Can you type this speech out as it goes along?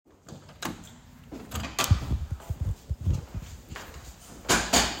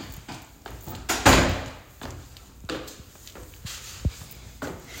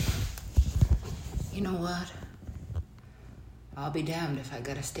know what? I'll be damned if I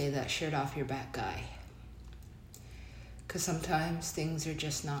gotta stay that shirt off your back guy. 'Cause sometimes things are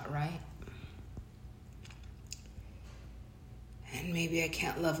just not right. And maybe I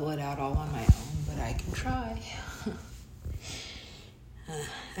can't level it out all on my own, but I can try.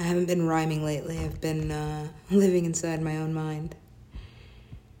 I haven't been rhyming lately. I've been living inside my own mind.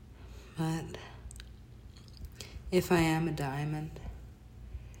 But if I am a diamond,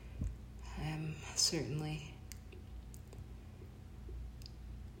 I am certainly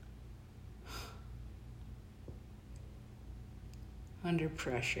under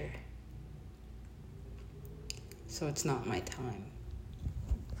pressure. So it's not my time.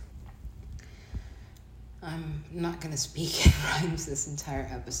 I'm not going to speak in rhymes this entire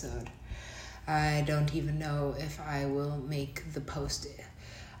episode. I don't even know if I will make the post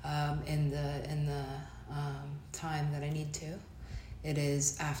in the time that I need to. It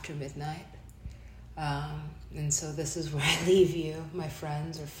is after midnight. And so this is where I leave you, my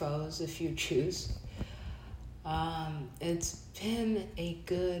friends or foes, if you choose. It's been a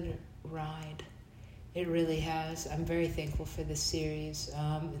good ride. It really has. I'm very thankful for this series.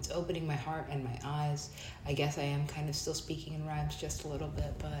 It's opening my heart and my eyes. I guess I am kind of still speaking in rhymes just a little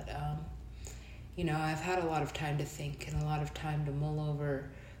bit, but, I've had a lot of time to think and a lot of time to mull over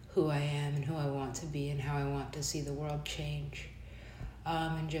who I am and who I want to be and how I want to see the world change.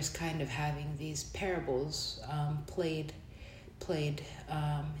 And just kind of having these parables played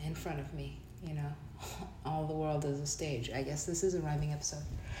in front of me, all the world is a stage. I guess this is a rhyming episode.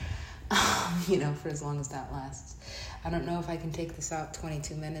 For as long as that lasts. I don't know if I can take this out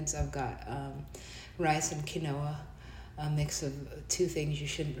 22 minutes. I've got rice and quinoa, a mix of two things you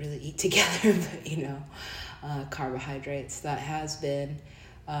shouldn't really eat together, but, carbohydrates. That has been,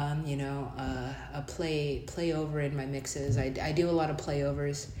 a play over in my mixes. I do a lot of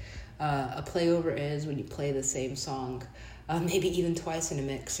playovers. A playover is when you play the same song maybe even twice in a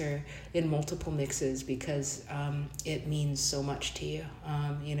mix or in multiple mixes because it means so much to you,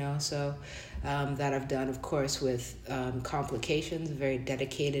 So that I've done, of course, with Complications, a very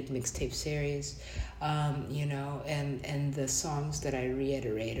dedicated mixtape series, and the songs that I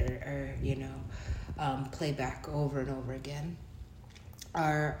reiterate or play back over and over again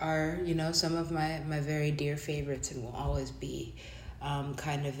are some of my very dear favorites and will always be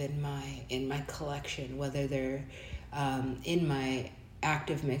kind of in my collection, whether they're in my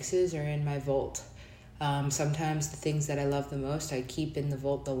active mixes or in my vault. Sometimes the things that I love the most I keep in the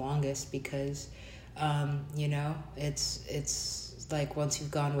vault the longest because it's like once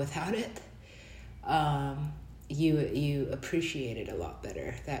you've gone without it, you appreciate it a lot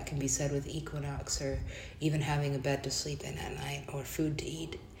better. That can be said with Equinox or even having a bed to sleep in at night or food to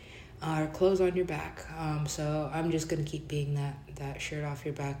eat or clothes on your back. So I'm just going to keep being that shirt off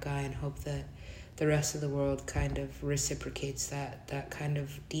your back guy and hope that the rest of the world kind of reciprocates that kind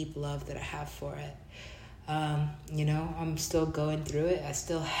of deep love that I have for it. I'm still going through it. I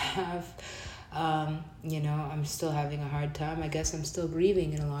still have, I'm still having a hard time. I guess I'm still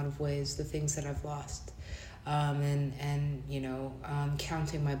grieving in a lot of ways, the things that I've lost. And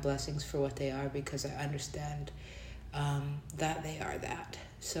counting my blessings for what they are because I understand that they are that.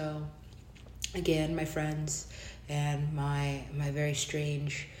 So, again, my friends and my very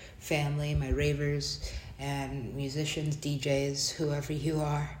strange family, my ravers and musicians, DJs, whoever you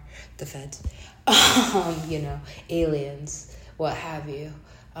are, the feds, aliens, what have you.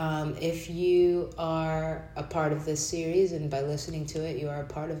 If you are a part of this series and by listening to it, you are a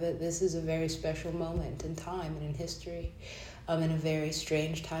part of it, this is a very special moment in time and in history, and a very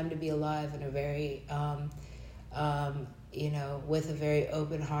strange time to be alive and a very, with a very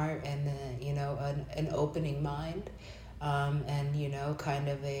open heart and, an opening mind. And kind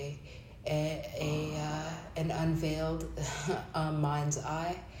of an unveiled mind's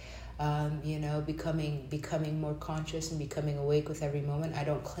eye, becoming more conscious and becoming awake with every moment. I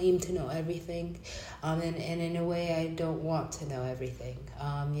don't claim to know everything, and in a way I don't want to know everything.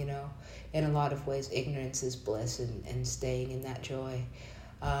 In a lot of ways ignorance is bliss and staying in that joy.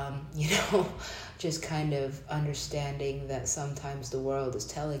 Just kind of understanding that sometimes the world is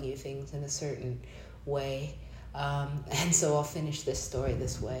telling you things in a certain way. And so I'll finish this story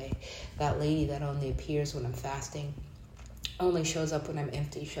this way. That lady that only appears when I'm fasting, only shows up when I'm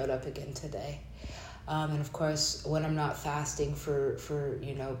empty, showed up again today. And of course, when I'm not fasting for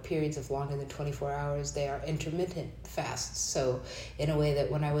periods of longer than 24 hours, they are intermittent fasts. So in a way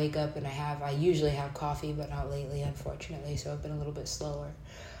that when I wake up and I usually have coffee, but not lately, unfortunately, so I've been a little bit slower.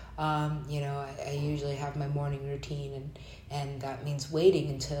 I usually have my morning routine and that means waiting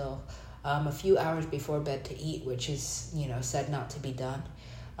until a few hours before bed to eat, which is, said not to be done.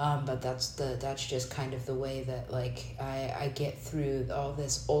 But that's just kind of the way that like I get through all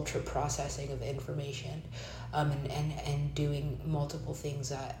this ultra processing of information, and doing multiple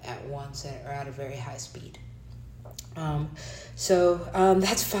things at once or at a very high speed. So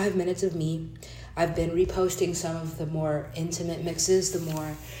that's 5 minutes of me. I've been reposting some of the more intimate mixes, the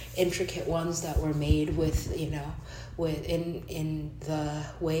more intricate ones that were made with, in the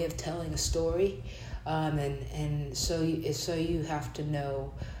way of telling a story. And so you have to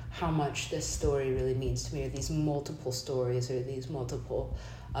know how much this story really means to me, or these multiple stories, or these multiple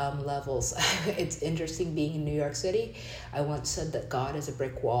levels. It's interesting being in New York City. I once said that God is a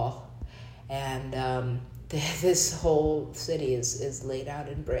brick wall, and this whole city is laid out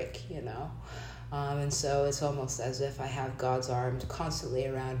in brick, and so it's almost as if I have God's arms constantly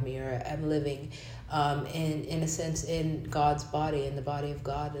around me, or I'm living in a sense in God's body, in the body of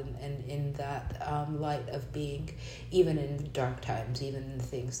God, and in that light of being, even in dark times, even in the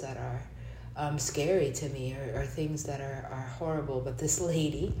things that are scary to me, or things that are horrible. But this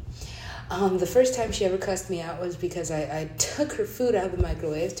lady, the first time she ever cussed me out was because I took her food out of the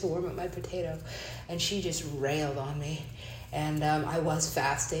microwave to warm up my potato, and she just railed on me. And I was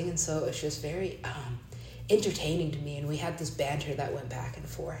fasting, and so it was just very entertaining to me. And we had this banter that went back and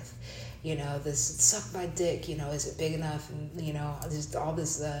forth. This suck my dick, is it big enough? And, just all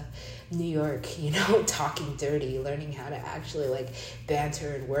this New York, talking dirty, learning how to actually like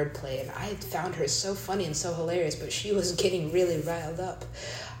banter and wordplay. And I found her so funny and so hilarious, but she was getting really riled up.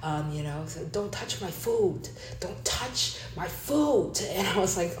 So don't touch my food. Don't touch my food. And I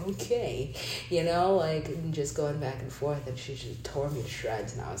was like, okay, just going back and forth, and she just tore me to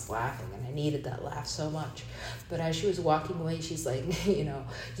shreds, and I was laughing, and I needed that laugh so much. But as she was walking away, she's like, you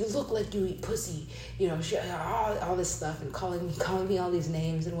look like you eat pussy, she, all this stuff, and calling me all these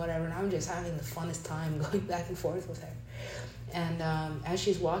names and whatever. And I'm just having the funnest time going back and forth with her. And as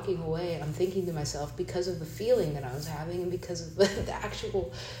she's walking away, I'm thinking to myself, because of the feeling that I was having, and because of the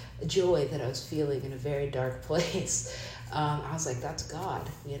actual joy that I was feeling in a very dark place, I was like, that's God,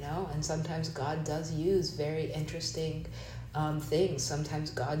 And sometimes God does use very interesting things.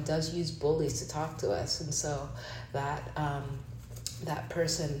 Sometimes God does use bullies to talk to us. And so that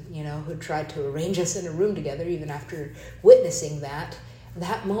person, who tried to arrange us in a room together, even after witnessing that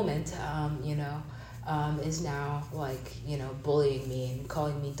moment, is now like, bullying me and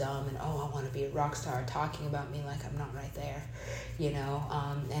calling me dumb, and I want to be a rock star, talking about me like I'm not right there,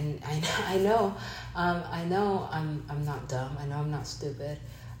 and I know I'm not dumb. I know I'm not stupid.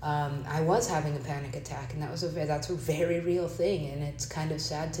 I was having a panic attack, and that's a very real thing. And it's kind of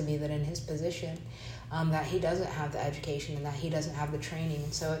sad to me that in his position, that he doesn't have the education, and that he doesn't have the training.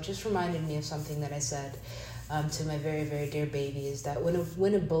 And so it just reminded me of something that I said to my very, very dear baby, is that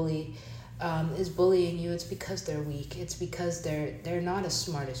when a bully is bullying you, it's because they're weak. It's because they're not as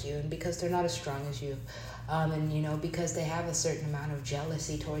smart as you, and because they're not as strong as you, and because they have a certain amount of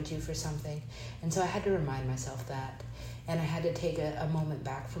jealousy towards you for something. And so I had to remind myself that, and I had to take a moment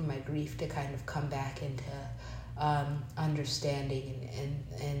back from my grief to kind of come back into understanding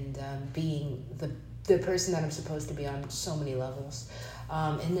and being the person that I'm supposed to be on so many levels.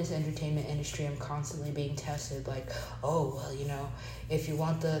 In this entertainment industry, I'm constantly being tested, like, if you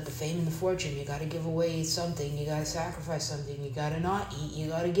want the fame and the fortune, you got to give away something, you got to sacrifice something, you got to not eat, you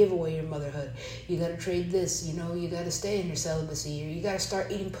got to give away your motherhood, you got to trade this, you got to stay in your celibacy, or you got to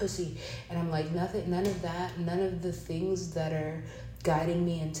start eating pussy. And I'm like, none of that, none of the things that are guiding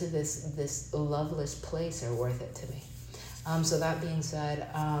me into this loveless place are worth it to me. So that being said,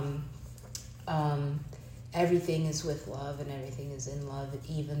 everything is with love, and everything is in love,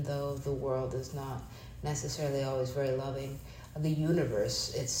 even though the world is not necessarily always very loving. The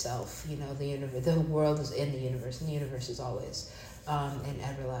universe itself, the world is in the universe, and the universe is always an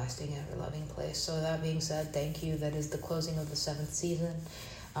everlasting, ever-loving place. So that being said, thank you. That is the closing of the 7th season.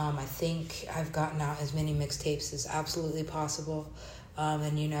 I think I've gotten out as many mixtapes as absolutely possible.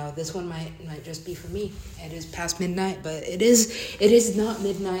 And this one might just be for me. It is past midnight, but it is not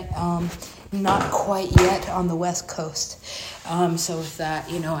midnight, not quite yet on the West Coast. So with that,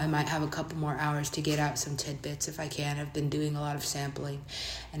 I might have a couple more hours to get out some tidbits if I can. I've been doing a lot of sampling,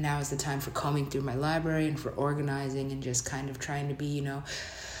 and now is the time for combing through my library and for organizing and just kind of trying to be,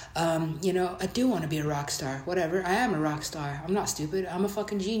 I do want to be a rock star, whatever. I am a rock star. I'm not stupid. I'm a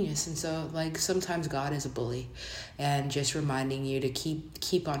fucking genius. And so, sometimes God is a bully, and just reminding you to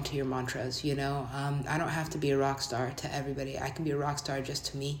keep onto your mantras, I don't have to be a rock star to everybody. I can be a rock star just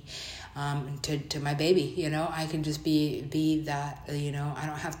to me. to my baby. I can just be that. I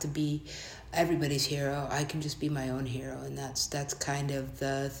don't have to be everybody's hero. I can just be my own hero, and that's kind of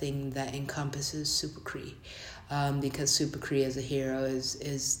the thing that encompasses Super Cree. Because Super Cree as a hero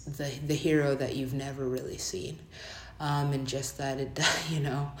is the hero that you've never really seen, and just that it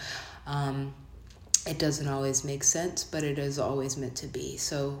it doesn't always make sense, but it is always meant to be.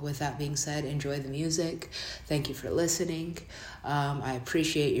 So with that being said, enjoy the music. Thank you for listening. I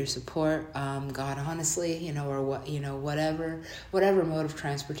appreciate your support. God, honestly, or whatever mode of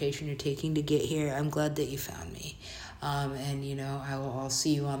transportation you're taking to get here, I'm glad that you found me. And I'll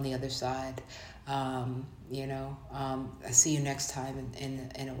see you on the other side. I see you next time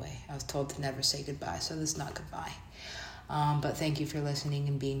in a way. I was told to never say goodbye, so this is not goodbye. But thank you for listening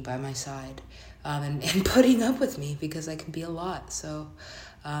and being by my side, and putting up with me, because I can be a lot. So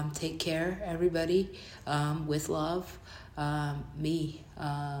take care, everybody, with love, me.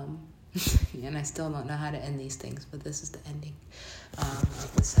 And I still don't know how to end these things, but this is the ending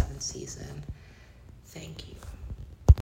of the 7th season. Thank you.